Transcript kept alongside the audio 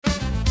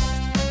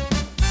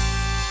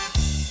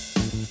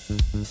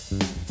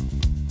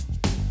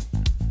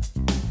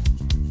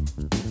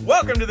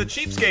Welcome to the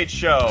Cheapskate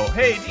Show.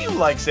 Hey, do you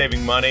like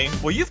saving money?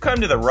 Well, you've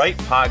come to the right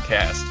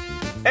podcast.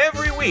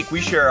 Every week, we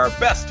share our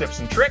best tips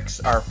and tricks,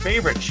 our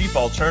favorite cheap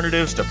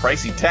alternatives to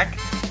pricey tech,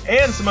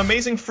 and some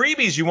amazing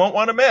freebies you won't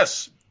want to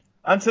miss.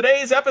 On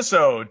today's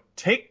episode,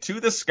 take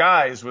to the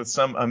skies with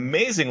some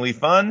amazingly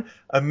fun,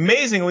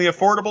 amazingly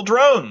affordable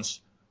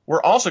drones.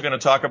 We're also going to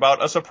talk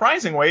about a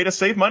surprising way to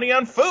save money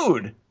on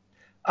food.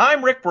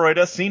 I'm Rick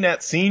Broida,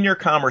 CNET Senior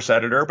Commerce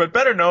Editor, but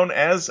better known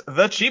as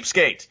The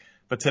Cheapskate.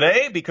 But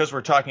today, because we're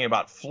talking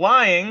about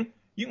flying,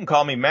 you can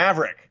call me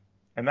Maverick.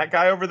 And that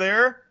guy over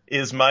there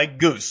is my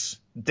goose,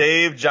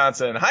 Dave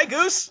Johnson. Hi,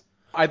 Goose.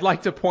 I'd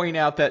like to point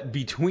out that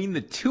between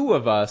the two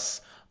of us,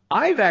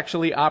 I've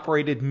actually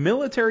operated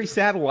military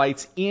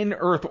satellites in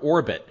Earth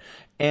orbit.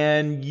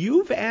 And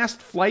you've asked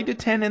flight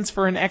attendants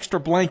for an extra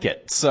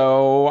blanket.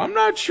 So I'm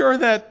not sure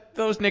that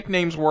those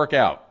nicknames work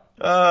out.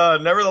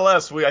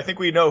 Nevertheless, I think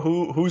we know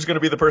who's going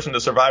to be the person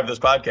to survive this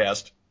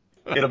podcast.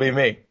 It'll be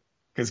me,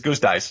 because Goose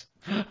dies.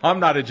 I'm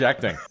not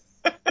ejecting.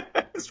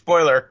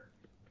 Spoiler.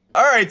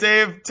 All right,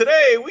 Dave.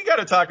 Today, we got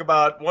to talk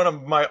about one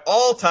of my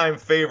all-time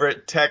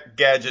favorite tech,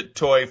 gadget,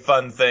 toy,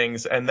 fun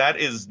things, and that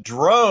is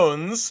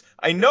drones.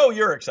 I know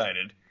you're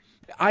excited.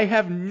 I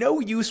have no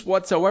use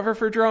whatsoever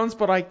for drones,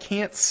 but I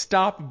can't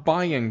stop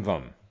buying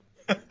them.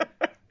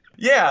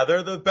 Yeah,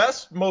 they're the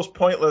best, most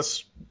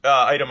pointless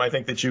item I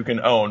think that you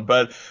can own.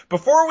 But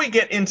before we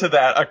get into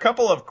that, a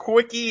couple of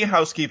quickie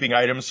housekeeping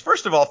items.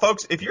 First of all,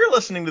 folks, if you're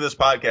listening to this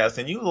podcast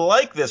and you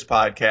like this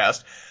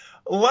podcast,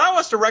 allow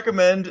us to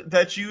recommend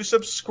that you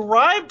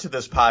subscribe to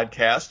this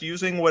podcast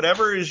using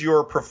whatever is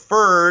your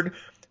preferred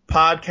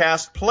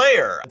podcast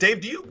player.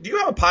 Dave, do you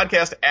have a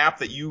podcast app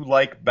that you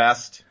like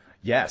best?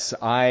 Yes,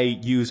 I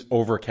use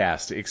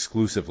Overcast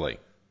exclusively.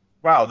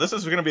 Wow, this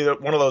is going to be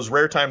one of those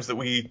rare times that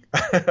we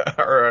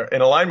are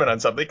in alignment on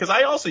something, because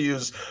I also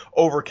use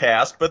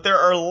Overcast, but there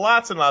are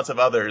lots and lots of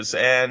others.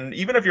 And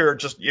even if you're a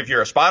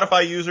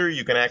Spotify user,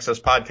 you can access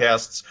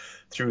podcasts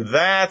through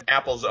that.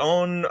 Apple's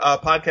own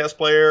podcast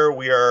player,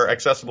 we are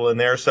accessible in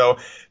there. So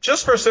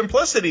just for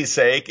simplicity's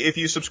sake, if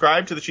you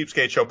subscribe to the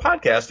Cheapskate Show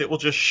podcast, it will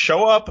just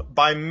show up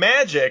by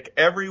magic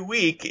every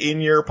week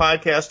in your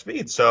podcast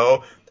feed.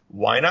 So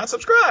why not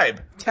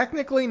subscribe?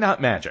 Technically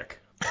not magic.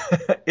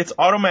 It's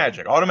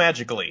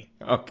automagically.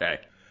 Okay.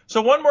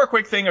 So one more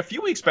quick thing. A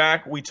few weeks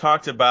back, we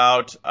talked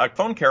about a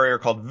phone carrier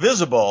called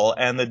Visible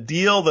and the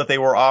deal that they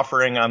were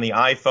offering on the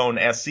iPhone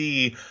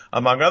SE,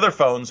 among other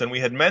phones. And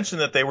we had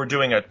mentioned that they were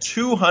doing a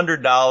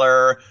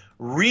 $200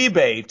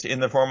 rebate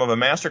in the form of a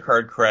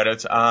MasterCard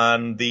credit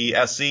on the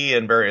SE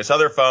and various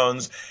other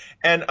phones.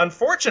 And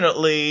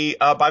unfortunately,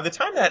 by the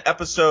time that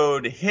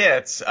episode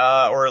hit,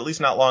 or at least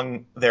not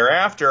long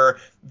thereafter,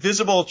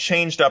 Visible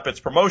changed up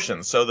its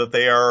promotions so that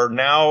they are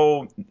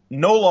now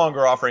no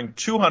longer offering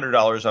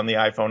 $200 on the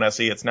iPhone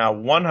SE. It's now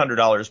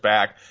 $100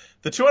 back.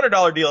 The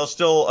 $200 deal is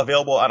still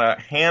available on a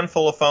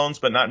handful of phones,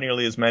 but not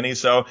nearly as many.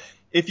 So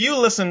if you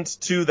listened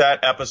to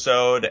that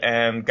episode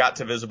and got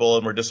to Visible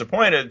and were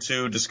disappointed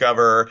to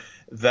discover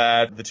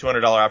that the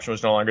 $200 option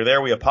was no longer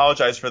there, we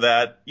apologize for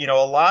that. You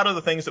know, a lot of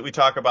the things that we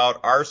talk about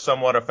are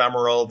somewhat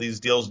ephemeral. These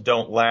deals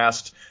don't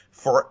last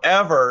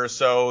forever,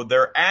 so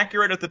they're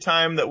accurate at the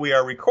time that we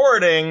are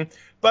recording,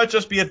 but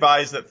just be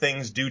advised that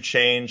things do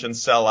change and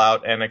sell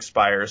out and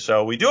expire.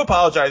 So we do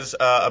apologize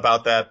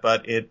about that,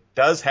 but it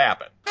does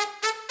happen.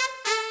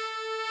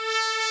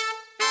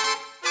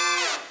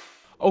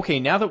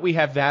 Okay, now that we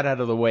have that out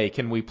of the way,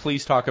 can we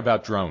please talk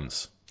about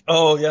drones?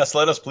 Oh, yes,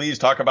 let us please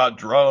talk about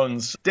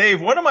drones.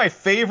 Dave, one of my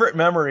favorite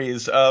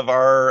memories of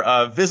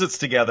our visits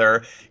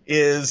together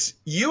is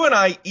you and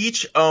I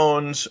each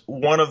owned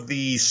one of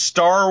the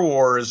Star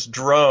Wars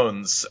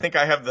drones. I think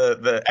I have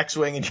the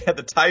X-Wing and you had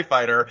the TIE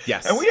Fighter.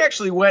 Yes. And we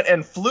actually went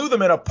and flew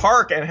them in a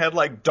park and had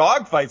like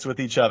dogfights with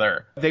each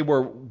other. They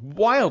were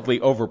wildly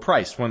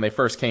overpriced when they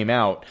first came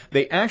out.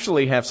 They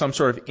actually have some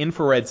sort of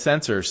infrared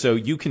sensor, so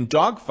you can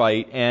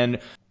dogfight and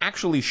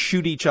actually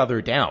shoot each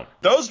other down.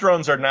 Those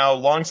drones are now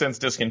long since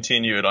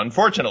discontinued,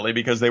 unfortunately,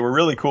 because they were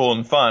really cool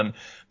and fun.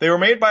 They were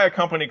made by a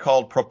company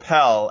called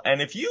Propel,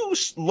 and if you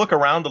look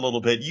around a little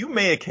bit, you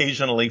may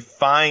occasionally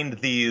find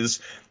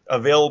these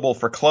available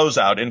for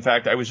closeout. In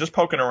fact, I was just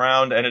poking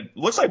around, and it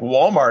looks like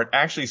Walmart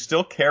actually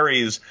still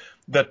carries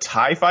the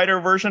TIE Fighter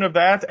version of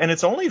that, and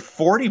it's only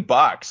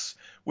 $40,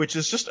 which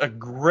is just a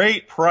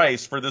great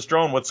price for this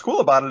drone. What's cool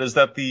about it is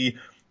that the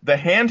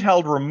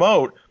handheld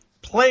remote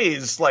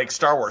plays like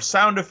Star Wars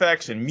sound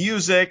effects and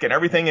music and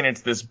everything, and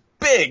it's this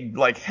big,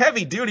 like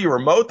heavy duty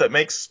remote that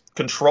makes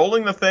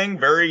controlling the thing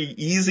very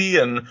easy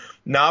and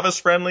novice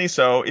friendly.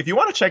 So if you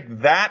want to check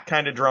that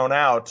kind of drone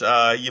out,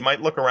 you might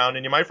look around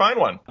and you might find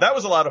one. That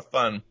was a lot of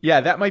fun.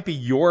 Yeah, that might be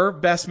your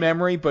best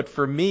memory, but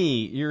for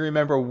me, you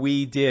remember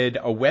we did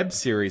a web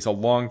series a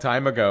long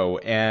time ago,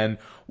 and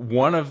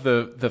one of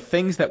the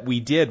things that we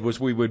did was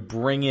we would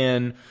bring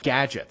in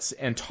gadgets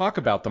and talk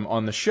about them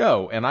on the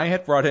show. And I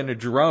had brought in a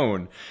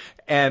drone,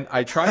 and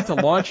I tried to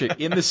launch it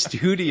in the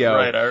studio.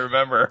 Right, I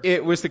remember.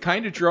 It was the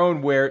kind of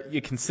drone where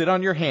you can sit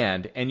on your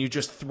hand and you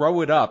just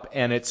throw it up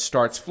and it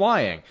starts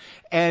flying.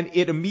 And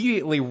it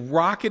immediately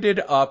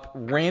rocketed up,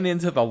 ran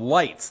into the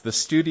lights, the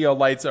studio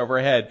lights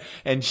overhead,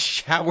 and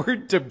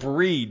showered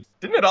debris.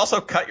 Didn't it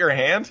also cut your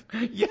hand?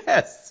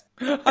 Yes,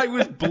 I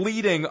was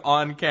bleeding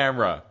on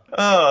camera.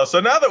 Oh, so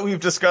now that we've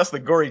discussed the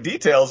gory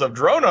details of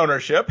drone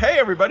ownership, hey,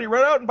 everybody,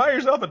 run out and buy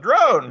yourself a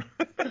drone.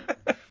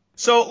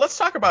 So let's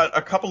talk about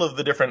a couple of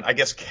the different, I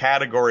guess,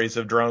 categories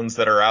of drones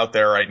that are out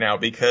there right now,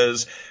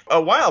 because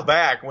a while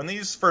back when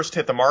these first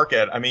hit the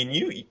market, I mean,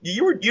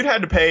 you'd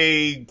had to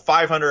pay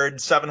 $500,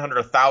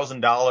 $700,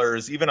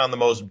 $1,000 even on the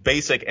most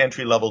basic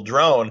entry-level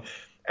drone.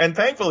 And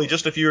thankfully,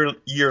 just a few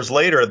years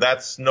later,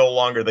 that's no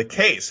longer the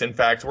case. In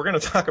fact, we're going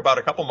to talk about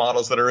a couple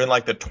models that are in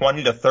like the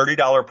 $20 to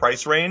 $30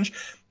 price range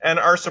and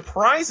are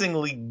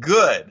surprisingly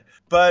good.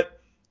 But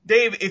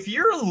Dave, if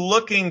you're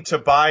looking to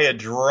buy a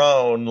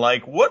drone,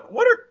 like what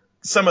are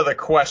some of the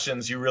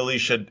questions you really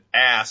should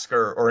ask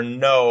or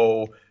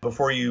know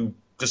before you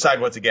decide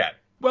what to get?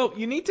 Well,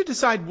 you need to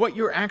decide what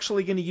you're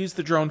actually going to use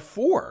the drone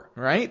for,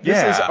 right? This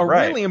is a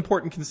right. really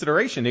important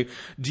consideration.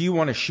 Do you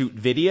want to shoot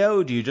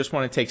video? Do you just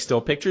want to take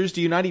still pictures?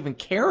 Do you not even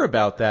care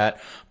about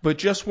that, but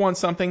just want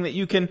something that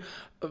you can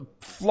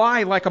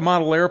fly like a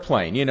model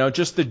airplane,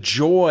 just the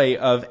joy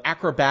of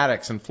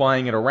acrobatics and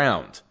flying it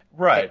around?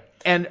 Right.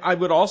 And I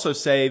would also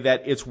say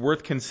that it's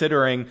worth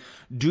considering,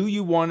 do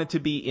you want it to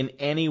be in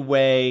any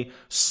way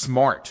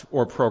smart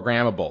or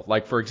programmable?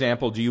 Like, for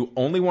example, do you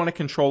only want to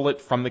control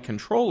it from the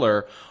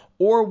controller,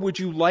 or would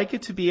you like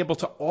it to be able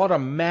to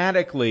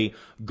automatically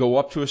go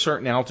up to a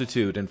certain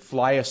altitude and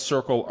fly a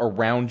circle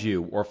around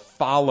you or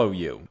follow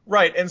you?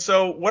 Right. And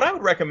so what I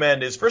would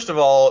recommend is, first of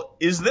all,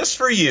 is this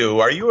for you?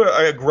 Are you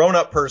a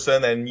grown-up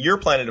person and you're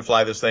planning to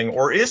fly this thing,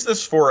 or is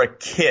this for a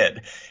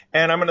kid?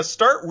 And I'm going to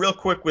start real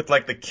quick with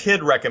like the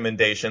kid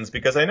recommendations,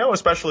 because I know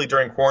especially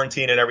during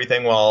quarantine and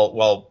everything,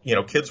 while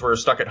kids were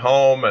stuck at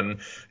home and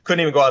couldn't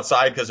even go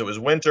outside because it was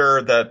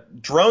winter,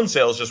 that drone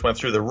sales just went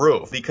through the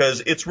roof, because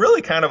it's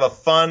really kind of a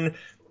fun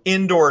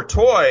indoor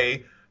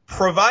toy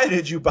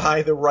provided you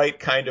buy the right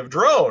kind of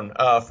drone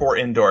for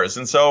indoors.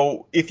 And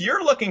so if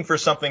you're looking for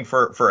something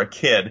for a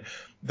kid,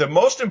 the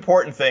most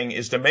important thing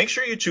is to make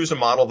sure you choose a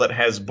model that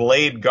has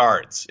blade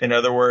guards. In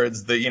other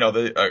words,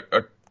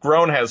 a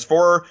drone has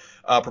 4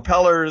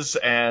 propellers,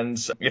 and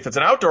if it's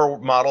an outdoor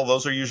model,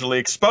 those are usually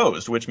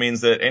exposed, which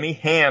means that any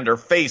hand or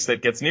face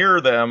that gets near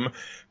them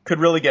could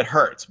really get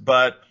hurt.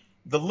 But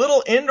the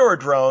little indoor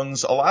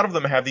drones, a lot of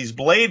them have these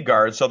blade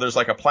guards, so there's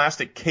like a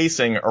plastic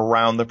casing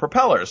around the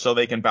propellers, so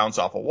they can bounce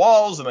off of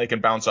walls and they can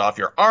bounce off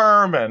your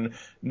arm and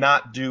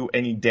not do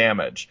any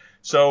damage.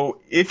 So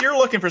if you're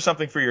looking for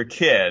something for your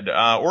kid,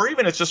 or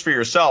even it's just for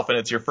yourself and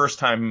it's your first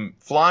time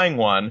flying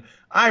one,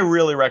 I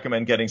really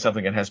recommend getting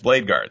something that has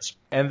blade guards.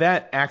 And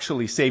that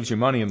actually saves you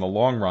money in the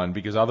long run,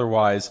 because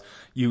otherwise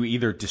you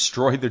either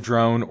destroy the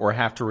drone or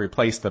have to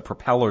replace the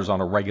propellers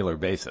on a regular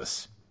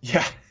basis.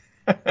 Yeah.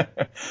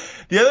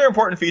 The other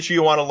important feature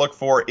you want to look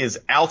for is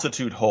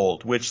altitude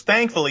hold, which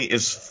thankfully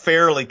is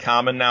fairly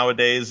common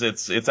nowadays.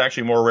 It's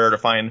actually more rare to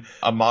find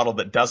a model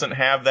that doesn't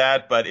have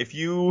that. But if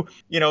you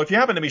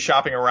happen to be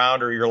shopping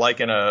around, or you're like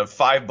in a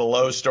Five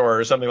Below store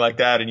or something like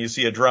that, and you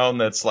see a drone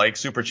that's like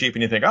super cheap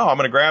and you think, oh, I'm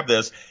going to grab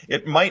this,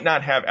 it might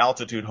not have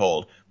altitude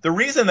hold. The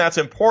reason that's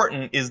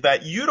important is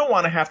that you don't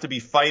want to have to be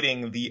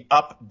fighting the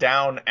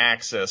up-down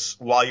axis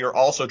while you're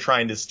also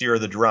trying to steer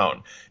the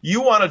drone.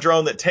 You want a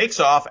drone that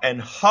takes off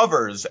and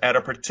hovers at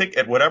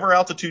at whatever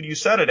altitude you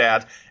set it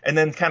at, and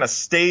then kind of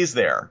stays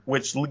there,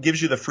 which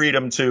gives you the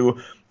freedom to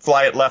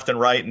fly it left and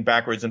right and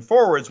backwards and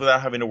forwards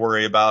without having to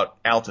worry about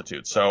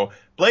altitude. So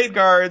blade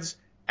guards,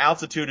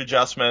 altitude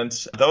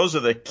adjustment, those are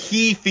the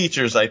key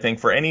features, I think,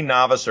 for any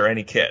novice or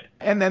any kid.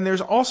 And then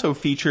there's also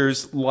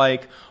features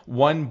like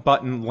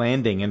one-button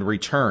landing and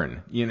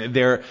return.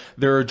 There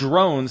are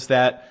drones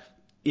that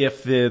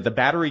if the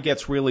battery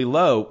gets really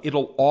low,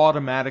 it'll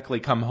automatically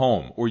come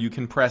home, or you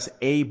can press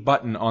a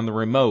button on the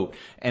remote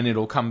and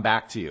it'll come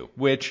back to you,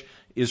 which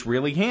is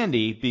really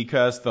handy,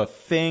 because the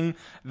thing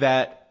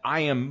that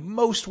I am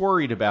most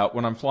worried about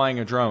when I'm flying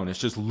a drone is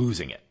just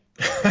losing it.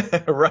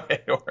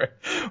 Right.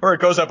 Or it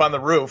goes up on the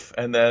roof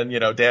and then,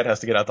 Dad has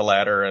to get out the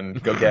ladder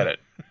and go get it.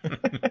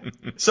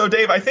 So,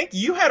 Dave, I think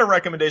you had a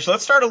recommendation.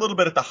 Let's start a little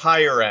bit at the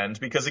higher end,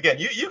 because, again,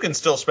 you can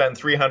still spend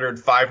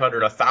 $300, $500,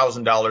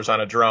 $1,000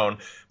 on a drone,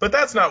 but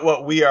that's not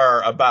what we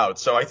are about.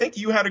 So I think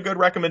you had a good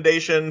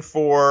recommendation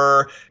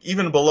for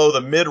even below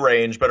the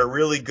mid-range, but a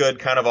really good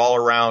kind of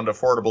all-around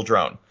affordable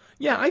drone.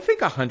 Yeah, I think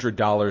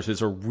 $100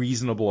 is a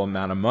reasonable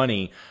amount of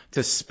money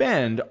to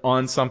spend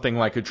on something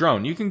like a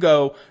drone. You can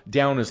go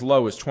down as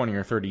low as $20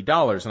 or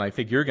 $30, and I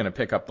think you're going to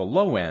pick up the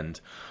low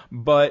end.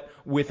 But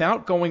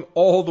without going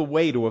all the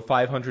way to a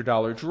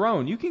 $500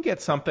 drone, you can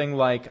get something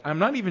like, I'm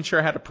not even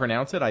sure how to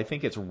pronounce it, I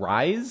think it's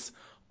Ryze,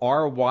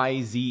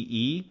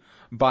 R-Y-Z-E,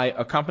 by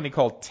a company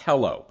called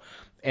Tello.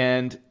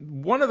 And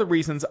one of the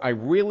reasons I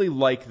really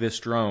like this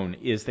drone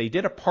is they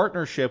did a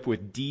partnership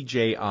with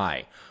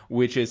DJI,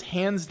 which is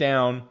hands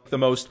down the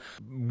most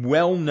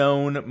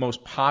well-known,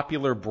 most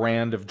popular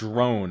brand of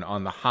drone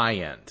on the high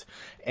end.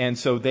 And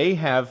so they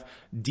have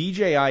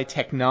DJI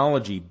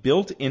technology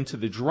built into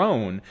the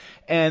drone.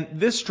 And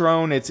this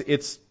drone,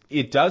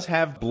 it does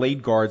have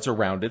blade guards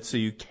around it, so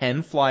you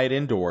can fly it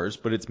indoors,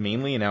 but it's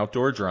mainly an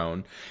outdoor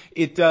drone.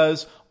 It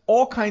does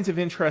all kinds of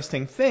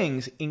interesting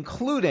things,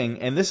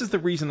 including, and this is the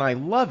reason I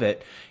love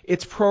it,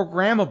 it's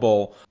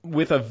programmable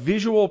with a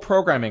visual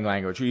programming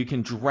language where you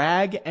can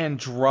drag and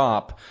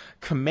drop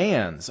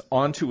commands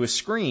onto a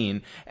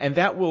screen, and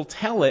that will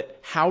tell it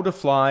how to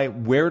fly,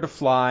 where to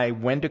fly,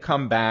 when to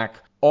come back,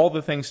 all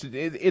the things to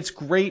do. It's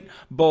great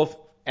both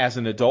as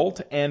an adult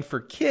and for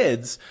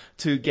kids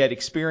to get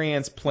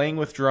experience playing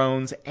with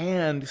drones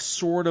and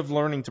sort of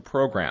learning to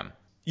program.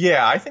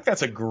 Yeah, I think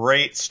that's a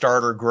great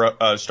starter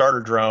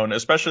drone,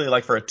 especially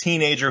like for a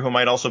teenager who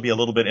might also be a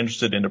little bit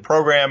interested into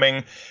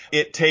programming.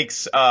 It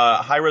takes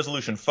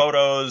high-resolution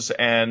photos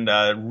and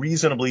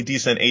reasonably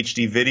decent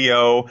HD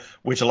video,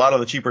 which a lot of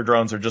the cheaper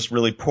drones are just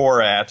really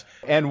poor at.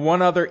 And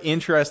one other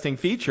interesting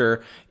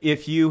feature,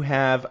 if you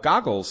have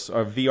goggles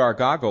or VR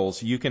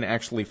goggles, you can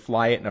actually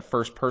fly it in a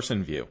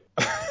first-person view.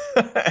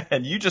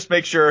 And you just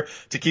make sure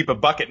to keep a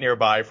bucket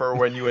nearby for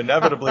when you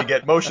inevitably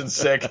get motion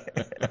sick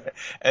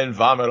and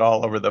vomit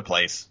all over the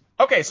place.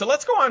 Okay, so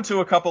let's go on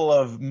to a couple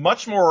of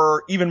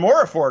even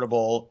more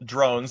affordable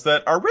drones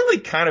that are really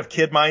kind of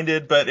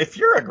kid-minded, but if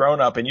you're a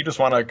grown-up and you just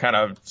want to kind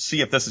of see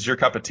if this is your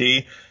cup of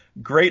tea,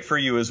 great for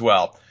you as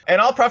well. And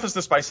I'll preface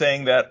this by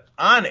saying that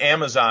on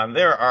Amazon,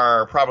 there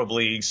are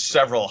probably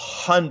several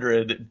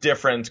hundred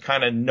different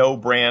kind of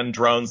no-brand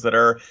drones that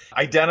are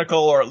identical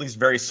or at least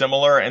very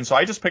similar. And so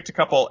I just picked a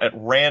couple at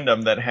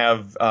random that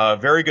have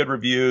very good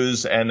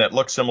reviews and that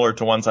look similar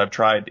to ones I've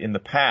tried in the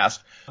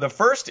past. The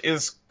first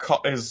is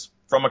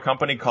from a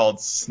company called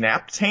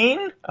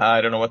Snaptane.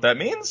 I don't know what that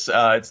means.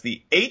 It's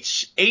the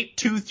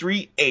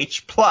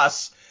H823H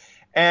Plus,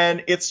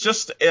 and it's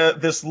just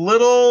this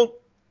little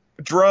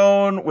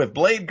drone with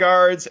blade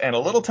guards and a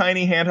little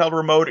tiny handheld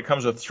remote. It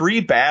comes with 3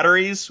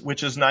 batteries,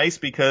 which is nice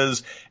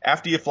because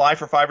after you fly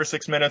for 5 or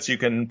 6 minutes, you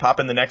can pop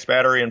in the next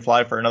battery and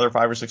fly for another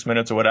 5 or 6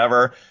 minutes or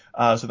whatever.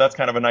 So that's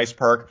kind of a nice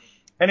perk.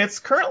 And it's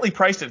currently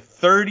priced at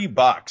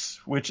 $30,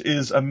 which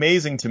is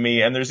amazing to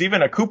me. And there's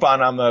even a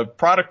coupon on the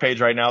product page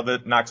right now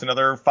that knocks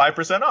another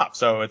 5% off.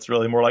 So it's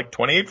really more like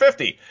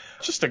 $28.50.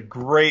 Just a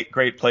great,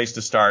 great place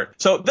to start.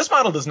 So this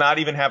model does not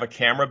even have a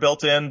camera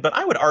built in, but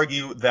I would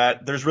argue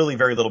that there's really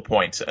very little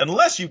point.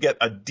 Unless you get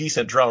a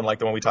decent drone like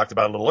the one we talked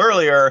about a little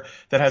earlier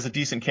that has a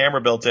decent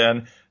camera built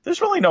in, there's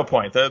really no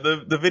point.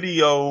 The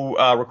video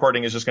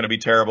recording is just going to be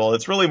terrible.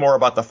 It's really more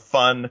about the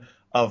fun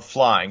of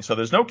flying. So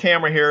there's no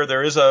camera here.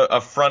 There is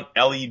a front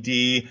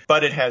LED,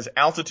 but it has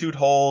altitude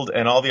hold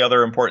and all the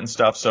other important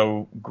stuff.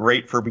 So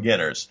great for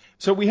beginners.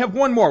 So we have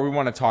one more we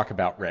want to talk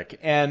about, Rick.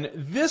 And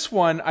this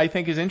one I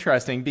think is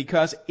interesting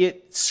because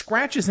it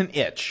scratches an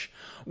itch.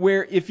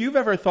 Where if you've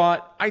ever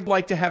thought, I'd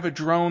like to have a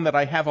drone that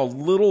I have a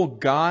little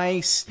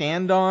guy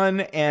stand on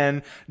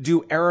and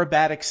do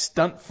aerobatic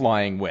stunt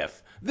flying with,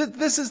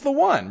 this is the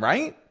one,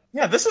 right?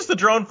 Yeah, this is the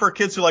drone for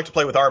kids who like to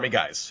play with army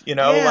guys. You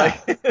know, Yeah.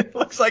 like it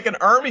looks like an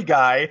army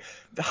guy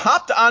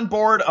hopped on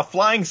board a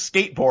flying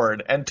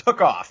skateboard and took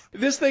off.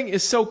 This thing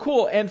is so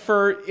cool, and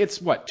it's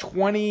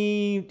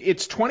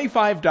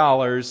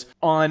 $25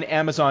 on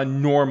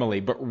Amazon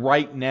normally, but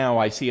right now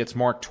I see it's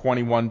marked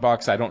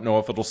 $21. I don't know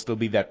if it'll still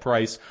be that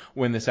price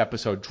when this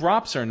episode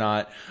drops or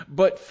not,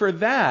 but for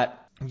that,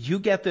 you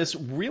get this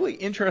really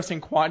interesting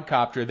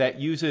quadcopter that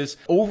uses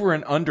over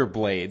and under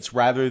blades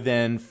rather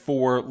than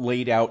 4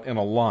 laid out in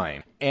a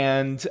line.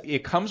 And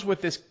it comes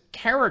with this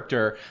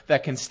character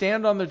that can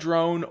stand on the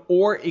drone,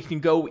 or it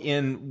can go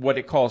in what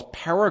it calls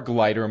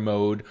paraglider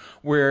mode,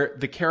 where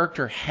the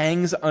character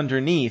hangs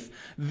underneath.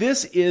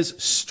 This is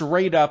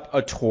straight up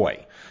a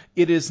toy.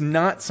 It is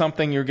not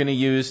something you're going to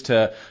use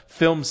to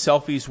film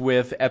selfies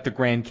with at the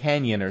Grand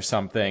Canyon or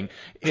something.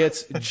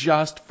 It's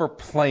just for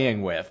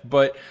playing with.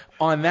 But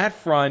on that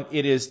front,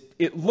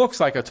 it looks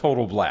like a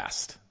total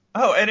blast.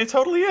 Oh, and it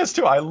totally is,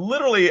 too. I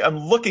literally am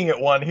looking at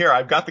one here.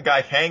 I've got the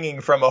guy hanging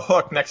from a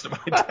hook next to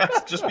my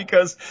desk just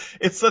because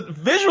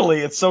visually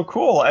it's so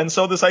cool. And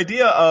so this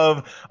idea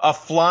of a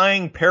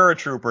flying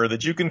paratrooper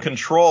that you can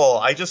control,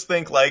 I just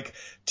think like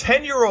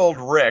 10-year-old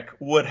Rick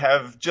would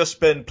have just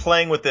been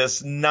playing with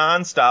this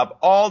nonstop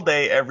all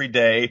day, every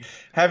day,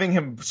 having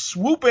him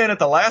swoop in at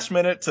the last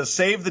minute to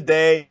save the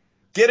day,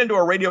 get into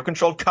a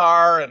radio-controlled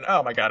car, and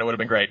oh my God, it would have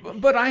been great.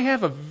 But I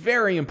have a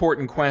very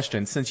important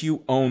question since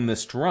you own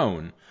this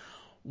drone.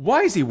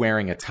 Why is he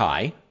wearing a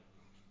tie?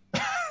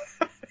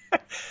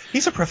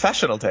 He's a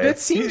professional, Dave. That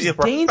seems He's a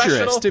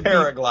dangerous to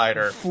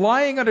paraglider. be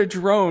flying on a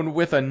drone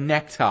with a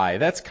necktie.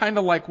 That's kind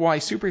of like why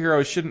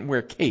superheroes shouldn't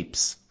wear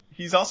capes.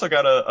 He's also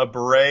got a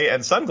beret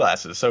and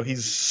sunglasses, so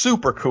he's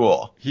super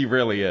cool. He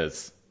really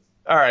is.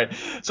 All right.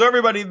 So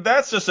everybody,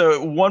 that's just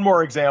one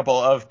more example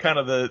of kind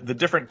of the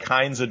different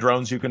kinds of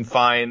drones you can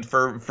find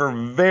for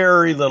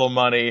very little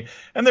money.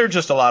 And they're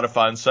just a lot of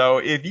fun. So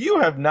if you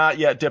have not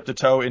yet dipped a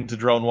toe into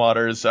drone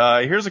waters,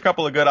 here's a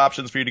couple of good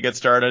options for you to get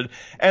started.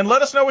 And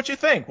let us know what you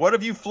think. What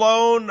have you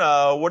flown?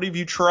 What have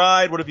you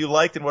tried? What have you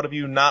liked? And what have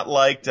you not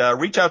liked?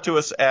 Reach out to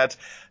us at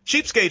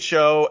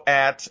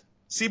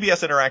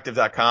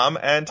cheapskateshow@cbsinteractive.com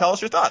and tell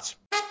us your thoughts.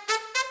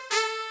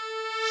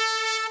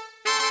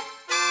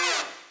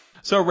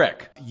 So,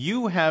 Rick,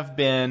 you have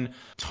been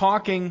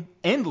talking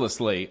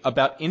endlessly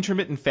about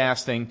intermittent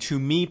fasting to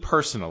me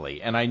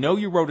personally, and I know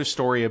you wrote a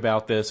story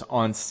about this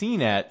on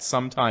CNET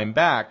some time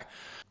back.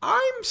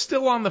 I'm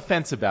still on the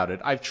fence about it.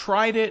 I've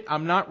tried it.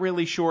 I'm not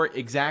really sure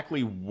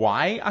exactly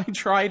why I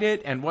tried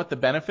it and what the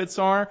benefits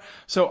are,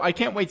 so I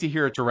can't wait to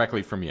hear it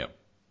directly from you.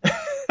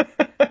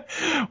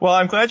 Well,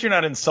 I'm glad you're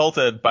not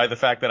insulted by the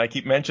fact that I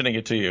keep mentioning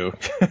it to you.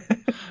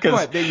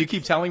 What, you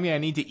keep telling me I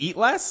need to eat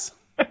less?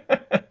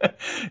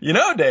 You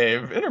know,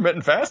 Dave,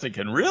 intermittent fasting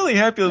can really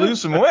help you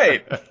lose some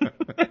weight.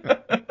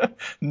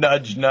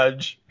 Nudge,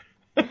 nudge.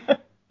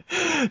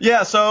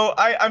 Yeah, so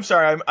I'm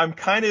sorry, I'm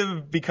kind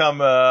of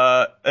become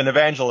an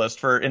evangelist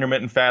for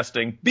intermittent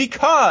fasting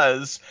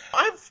because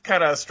I've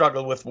kind of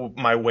struggled with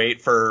my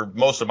weight for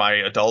most of my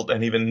adult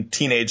and even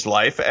teenage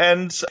life,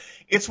 and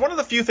it's one of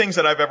the few things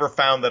that I've ever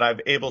found that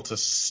I'm able to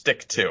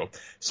stick to.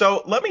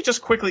 So let me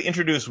just quickly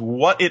introduce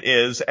what it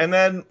is, and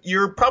then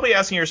you're probably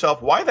asking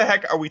yourself, why the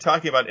heck are we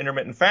talking about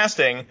intermittent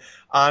fasting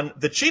on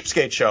the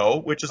Cheapskate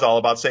Show, which is all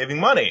about saving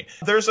money?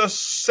 There's a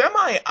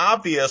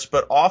semi-obvious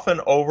but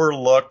often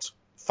overlooked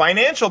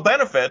financial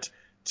benefit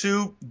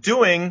to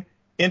doing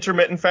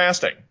intermittent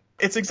fasting.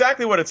 It's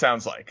exactly what it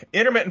sounds like.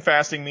 Intermittent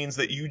fasting means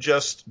that you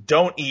just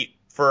don't eat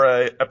for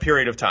a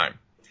period of time.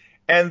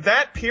 And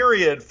that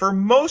period for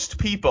most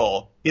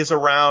people is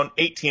around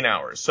 18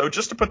 hours. So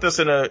just to put this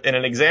in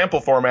an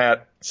example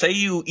format, say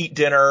you eat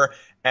dinner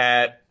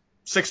at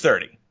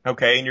 6:30,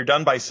 okay, and you're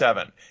done by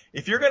 7.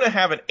 If you're going to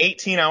have an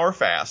 18-hour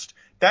fast,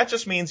 that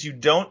just means you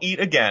don't eat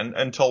again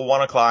until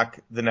 1 o'clock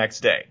the next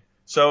day.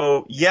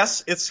 So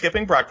yes, it's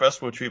skipping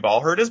breakfast, which we've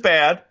all heard is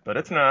bad, but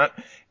it's not.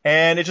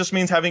 And it just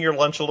means having your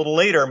lunch a little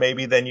later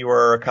maybe than you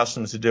are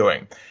accustomed to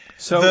doing.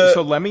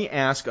 So let me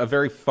ask a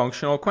very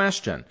functional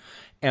question.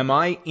 Am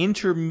I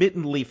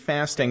intermittently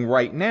fasting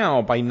right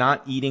now by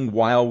not eating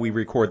while we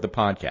record the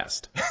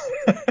podcast?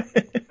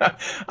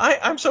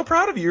 I'm so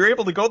proud of you. You're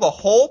able to go the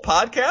whole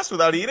podcast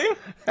without eating?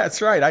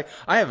 That's right.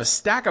 I have a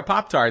stack of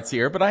Pop-Tarts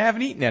here, but I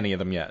haven't eaten any of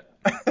them yet.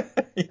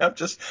 Yep,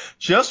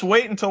 just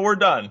wait until we're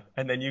done,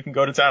 and then you can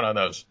go to town on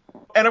those.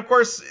 And of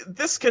course,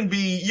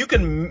 you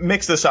can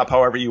mix this up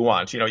however you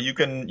want. You know, you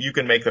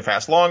can make the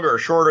fast longer or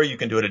shorter. You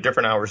can do it at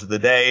different hours of the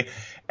day.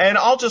 And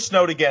I'll just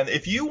note again,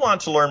 if you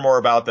want to learn more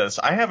about this,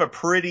 I have a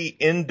pretty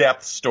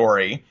in-depth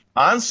story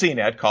on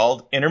CNET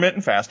called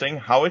Intermittent Fasting,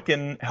 how it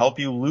can help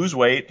you lose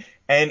weight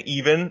and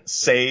even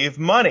save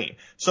money.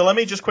 So let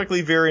me just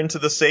quickly veer into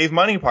the save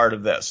money part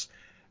of this.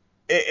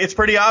 It's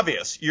pretty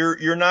obvious.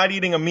 You're not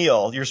eating a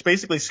meal. You're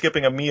basically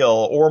skipping a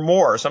meal or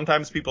more.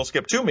 Sometimes people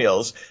skip 2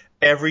 meals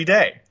every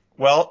day.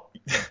 Well,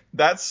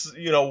 that's,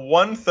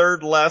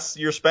 1/3 less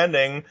you're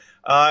spending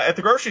at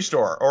the grocery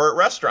store or at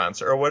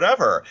restaurants or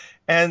whatever.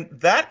 And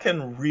that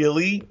can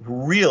really,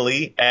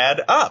 really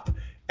add up.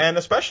 And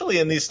especially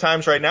in these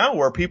times right now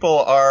where people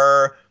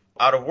are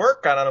out of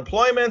work, on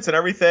unemployment and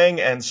everything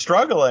and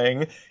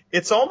struggling,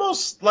 it's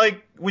almost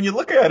like when you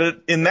look at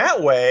it in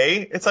that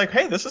way, it's like,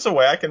 hey, this is a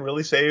way I can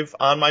really save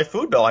on my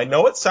food bill. I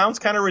know it sounds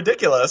kind of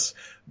ridiculous,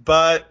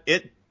 but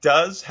it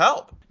does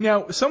help.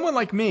 Now, someone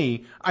like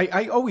me,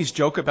 I always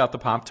joke about the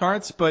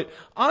Pop-Tarts, but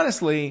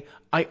honestly,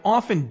 I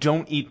often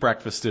don't eat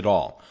breakfast at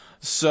all.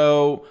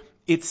 So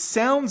it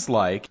sounds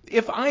like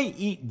if I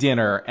eat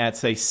dinner at,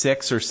 say,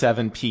 6 or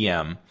 7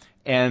 p.m.,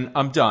 and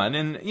I'm done,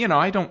 and,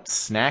 I don't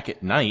snack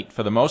at night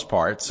for the most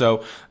part,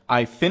 so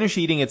I finish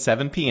eating at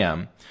 7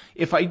 p.m.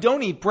 If I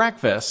don't eat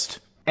breakfast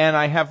and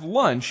I have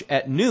lunch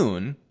at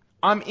noon,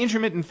 I'm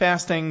intermittent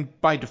fasting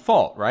by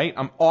default, right?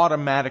 I'm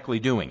automatically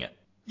doing it.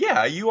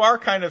 Yeah, you are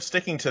kind of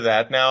sticking to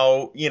that.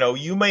 Now,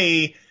 you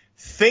may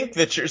think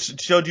that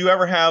so do you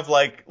ever have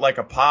like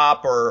a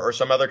pop or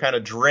some other kind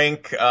of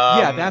drink?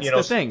 Yeah, that's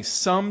the thing.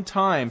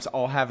 Sometimes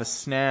I'll have a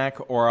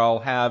snack or I'll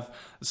have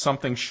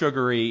something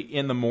sugary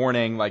in the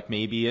morning, like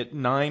maybe at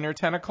 9 or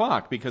 10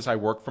 o'clock because I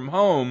work from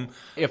home.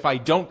 If I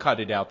don't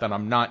cut it out, then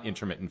I'm not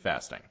intermittent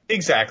fasting.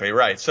 Exactly,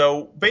 right.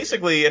 So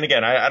basically, and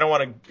again, I don't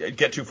want to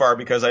get too far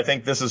because I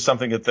think this is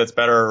something that's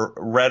better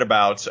read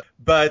about,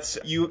 but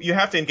you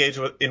have to engage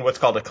in what's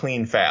called a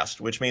clean fast,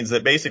 which means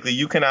that basically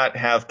you cannot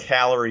have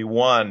calorie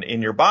 1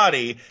 in your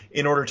body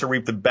in order to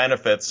reap the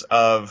benefits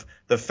of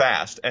the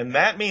fast. And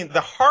that means the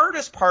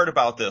hardest part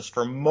about this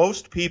for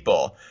most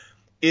people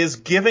is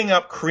giving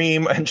up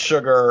cream and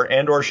sugar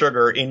or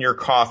sugar in your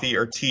coffee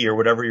or tea or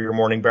whatever your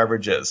morning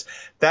beverage is.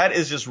 That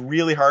is just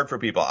really hard for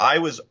people. I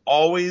was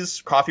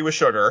always coffee with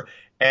sugar,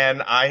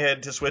 and I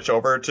had to switch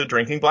over to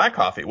drinking black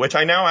coffee, which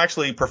I now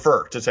actually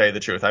prefer, to tell you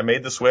the truth. I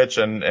made the switch,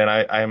 and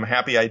I am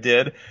happy I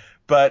did.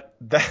 But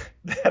that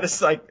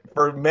is like,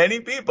 for many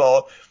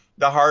people,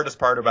 the hardest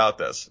part about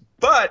this.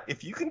 But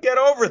if you can get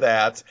over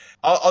that,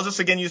 I'll just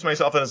again use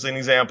myself as an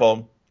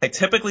example. I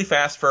typically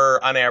fast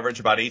for, on average,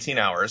 about 18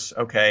 hours,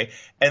 okay?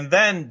 And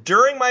then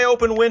during my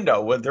open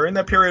window, during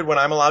that period when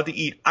I'm allowed to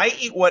eat, I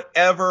eat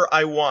whatever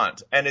I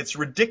want. And it's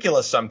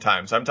ridiculous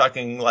sometimes. I'm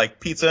talking like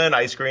pizza and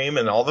ice cream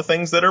and all the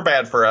things that are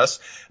bad for us.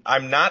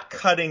 I'm not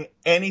cutting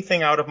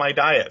anything out of my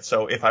diet.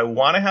 So if I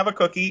want to have a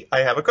cookie,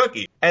 I have a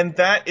cookie. And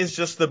that is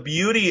just the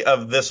beauty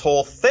of this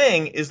whole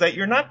thing, is that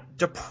you're not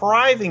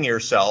depriving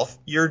yourself,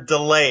 you're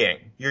delaying.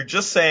 You're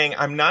just saying,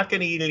 I'm not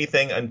going to eat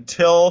anything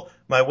until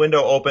my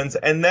window opens,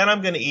 and then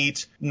I'm going to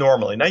eat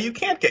normally. Now, you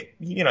can't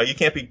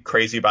be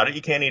crazy about it.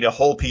 You can't eat a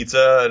whole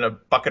pizza and a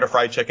bucket of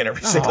fried chicken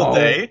every single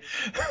day.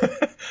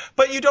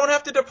 But you don't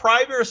have to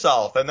deprive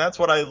yourself, and that's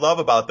what I love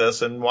about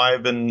this and why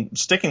I've been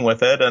sticking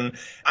with it. And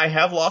I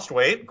have lost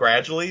weight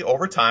gradually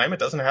over time. It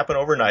doesn't happen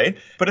overnight,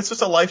 but it's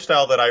just a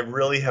lifestyle that I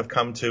really have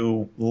come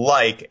to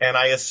like, and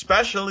I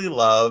especially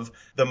love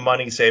the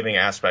money-saving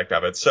aspect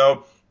of it.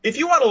 So if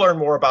you want to learn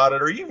more about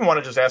it, or you even want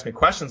to just ask me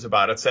questions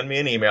about it, send me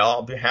an email.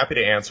 I'll be happy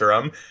to answer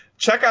them.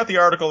 Check out the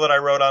article that I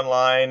wrote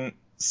online.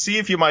 See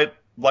if you might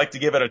like to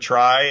give it a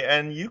try,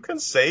 and you can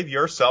save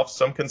yourself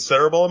some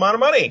considerable amount of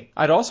money.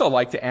 I'd also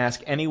like to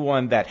ask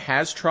anyone that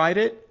has tried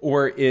it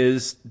or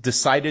is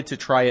decided to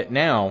try it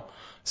now,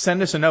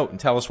 send us a note and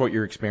tell us what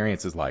your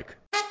experience is like.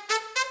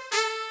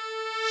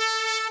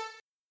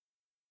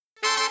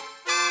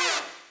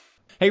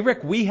 Hey,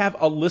 Rick, we have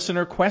a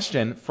listener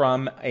question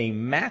from a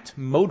Matt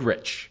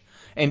Modrich.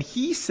 And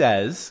he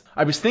says,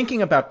 I was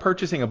thinking about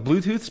purchasing a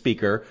Bluetooth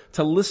speaker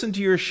to listen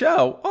to your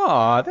show.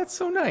 Aw, that's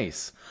so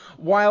nice.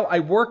 While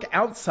I work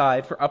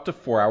outside for up to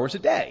 4 hours a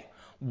day.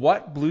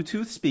 What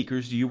Bluetooth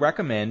speakers do you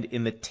recommend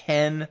in the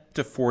 $10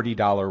 to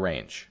 $40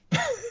 range?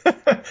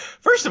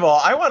 First of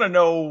all, I want to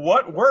know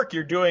what work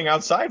you're doing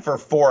outside for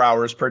 4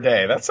 hours per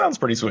day. That sounds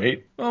pretty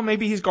sweet. Well,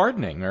 maybe he's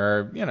gardening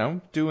or,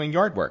 doing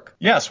yard work.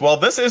 Yes, well,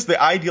 this is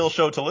the ideal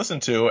show to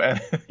listen to.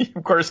 And,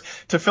 of course,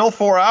 to fill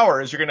 4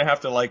 hours, you're going to have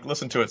to,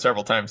 listen to it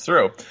several times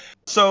through.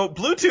 So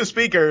Bluetooth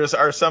speakers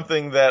are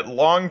something that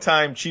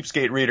longtime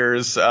Cheapskate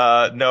readers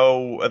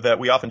know that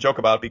we often joke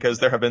about, because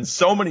there have been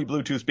so many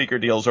Bluetooth speaker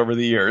deals over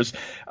the years.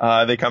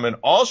 They come in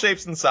all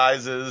shapes and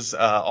sizes,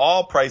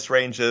 all price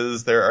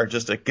ranges. There are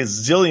just a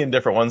gazillion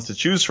different ones to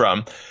choose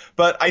from.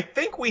 But I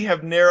think we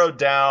have narrowed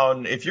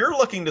down, if you're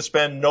looking to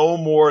spend no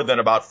more than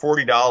about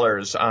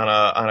 $40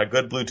 on a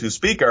good Bluetooth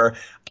speaker,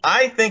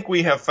 I think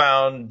we have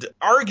found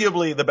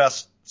arguably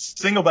the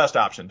single best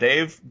option.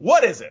 Dave,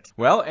 what is it?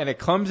 Well, and it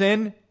comes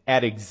in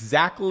at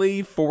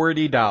exactly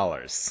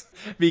 $40,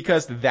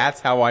 because that's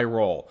how I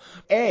roll.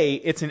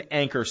 It's an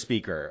Anker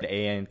speaker,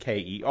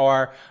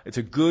 Anker. It's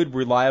a good,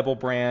 reliable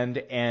brand,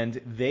 and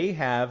they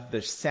have the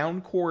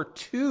Soundcore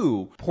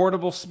 2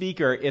 portable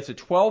speaker. It's a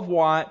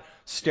 12-watt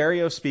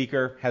stereo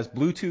speaker, has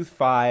Bluetooth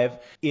 5.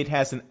 It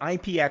has an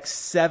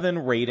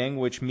IPX7 rating,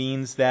 which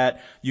means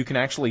that you can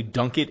actually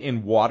dunk it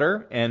in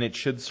water, and it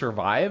should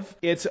survive.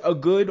 It's a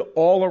good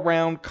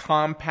all-around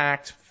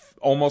compact,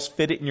 almost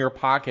fit it in your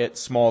pocket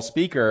small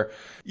speaker.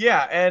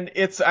 Yeah, and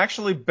it's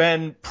actually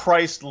been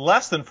priced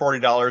less than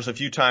 $40 a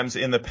few times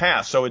in the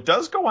past. So it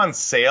does go on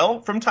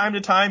sale from time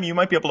to time. You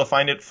might be able to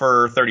find it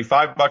for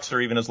 $35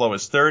 or even as low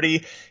as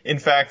 $30. In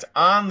fact,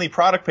 on the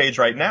product page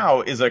right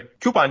now is a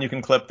coupon you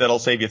can clip that'll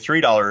save you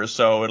 $3,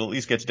 so it'll at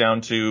least get you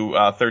down to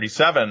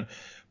 $37.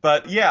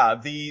 But yeah,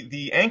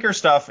 the Anker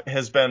stuff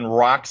has been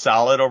rock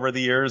solid over the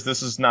years.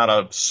 This is not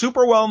a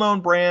super well-known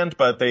brand,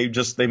 but they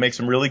make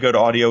some really good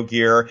audio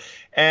gear.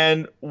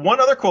 And one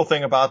other cool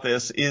thing about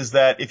this is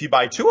that if you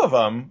buy two of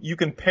them, you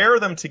can pair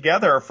them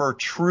together for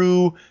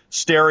true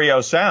stereo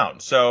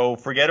sound. So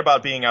forget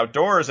about being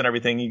outdoors and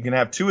everything. You can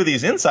have two of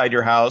these inside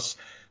your house,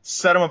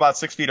 set them about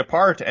 6 feet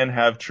apart, and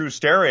have true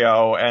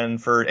stereo.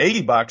 And for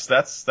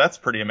 $80, that's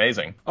pretty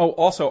amazing. Oh,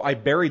 also, I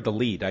buried the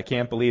lead. I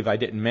can't believe I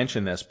didn't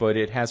mention this, but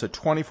it has a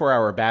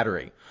 24-hour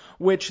battery,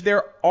 which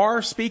there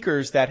are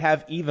speakers that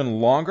have even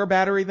longer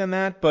battery than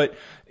that, but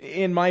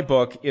in my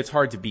book, it's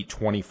hard to beat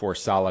 24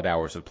 solid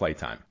hours of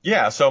playtime.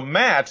 Yeah, so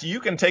Matt, you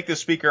can take this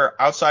speaker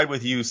outside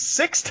with you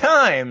 6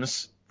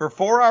 times for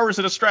 4 hours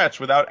at a stretch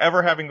without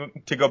ever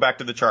having to go back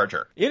to the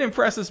charger. It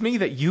impresses me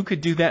that you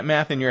could do that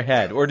math in your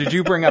head. Or did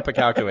you bring up a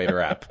calculator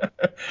app?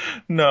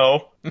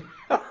 No.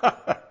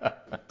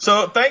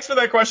 So thanks for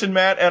that question,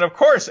 Matt. And of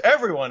course,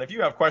 everyone, if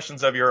you have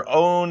questions of your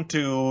own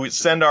to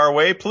send our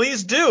way,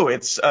 please do.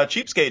 It's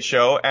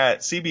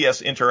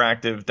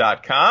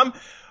cheapskateshow@cbsinteractive.com.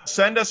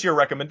 Send us your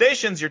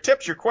recommendations, your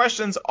tips, your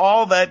questions,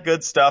 all that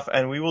good stuff,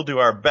 and we will do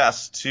our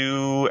best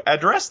to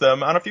address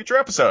them on a future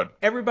episode.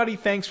 Everybody,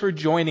 thanks for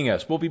joining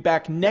us. We'll be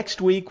back next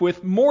week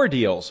with more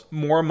deals,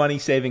 more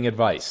money-saving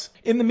advice.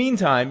 In the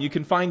meantime, you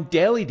can find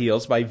daily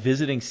deals by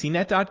visiting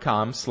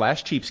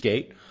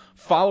cnet.com/cheapskate,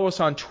 follow us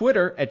on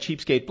Twitter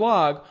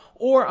 @CheapskateBlog,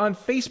 or on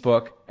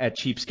Facebook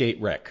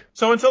 @CheapskateRick.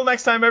 So until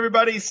next time,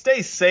 everybody,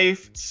 stay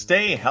safe,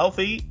 stay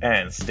healthy,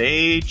 and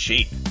stay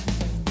cheap.